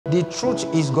The truth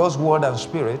is God's word and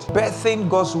spirit, birthing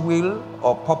God's will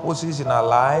or purposes in our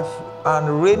life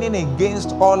and reigning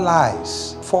against all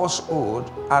lies, falsehood,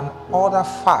 and other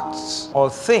facts or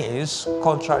things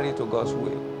contrary to God's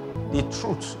will. The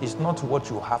truth is not what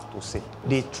you have to say.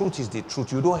 The truth is the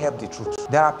truth. You don't have the truth.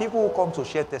 There are people who come to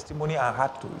share testimony and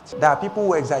add to it. There are people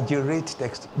who exaggerate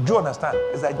text. Do you understand?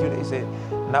 Exaggerate. Say,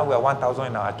 now we are 1,000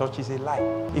 in our church. It's a lie.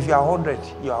 If you are 100,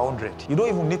 you are 100. You don't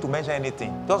even need to mention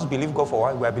anything. Just believe God for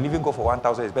one. We are believing God for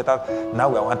 1,000. It's better. Now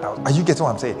we are 1,000. Are you getting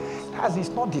what I'm saying? It's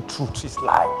not the truth. It's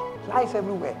lie. Lies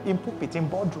everywhere, in pulpit, in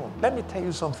boardroom. Let me tell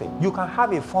you something. You can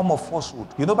have a form of falsehood.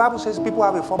 You know, the Bible says people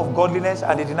have a form of godliness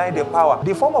and they deny their power.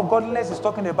 The form of godliness is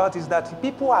talking about is that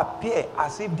people appear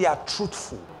as if they are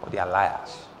truthful, but they are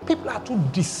liars. People are too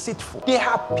deceitful. They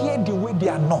appear the way they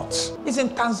are not. It's in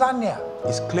Tanzania.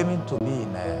 It's claiming to be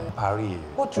in Paris.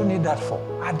 What do you need that for?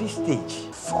 At this stage,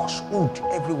 falsehood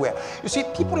everywhere. You see,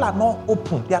 people are not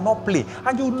open. They are not plain.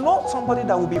 And you know somebody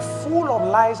that will be full of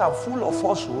lies and full of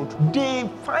falsehood, they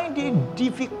find it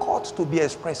difficult to be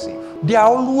expressive. They are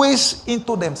always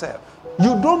into themselves.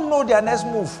 You don't know their next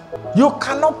move. You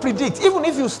cannot predict. Even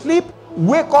if you sleep,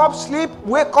 wake up, sleep,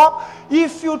 wake up.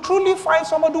 If you truly find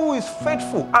somebody who is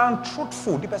faithful and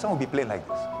truthful, the person will be playing like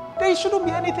this. There shouldn't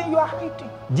be anything you are hiding.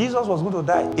 Jesus was going to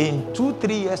die. In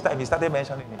 2-3 years' time, he started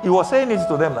mentioning it. He was saying it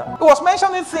to them now. He was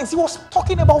mentioning things. He was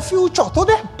talking about future to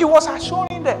them. He was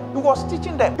assuring them. He was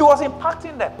teaching them. He was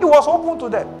impacting them. He was open to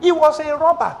them. He was a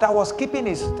robber that was keeping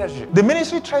his treasury. The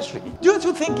ministry treasury. Don't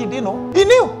you think he didn't know? He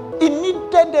knew. He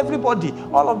needed everybody.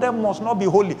 All of them must not be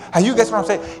holy. Are you getting what I'm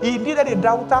saying? He needed a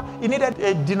doubter. He needed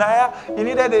a denier. He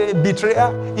needed a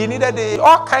betrayer. He needed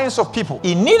all kinds of people.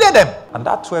 He needed them. And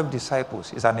that 12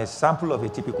 disciples is an example of a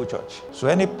typical church. So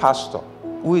any pastor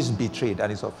who is betrayed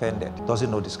and is offended doesn't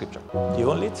know the scripture. The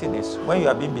only thing is, when you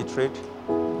are being betrayed,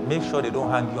 make sure they don't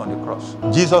hang you on the cross.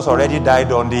 Jesus already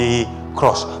died on the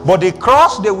cross. But the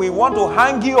cross they will want to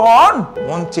hang you on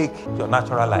won't take your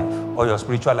natural life or your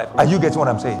spiritual life. Are you getting what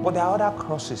I'm saying? But there are other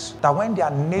crosses that when they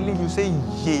are nailing you, say,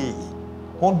 yay.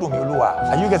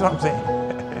 Are you getting what I'm saying?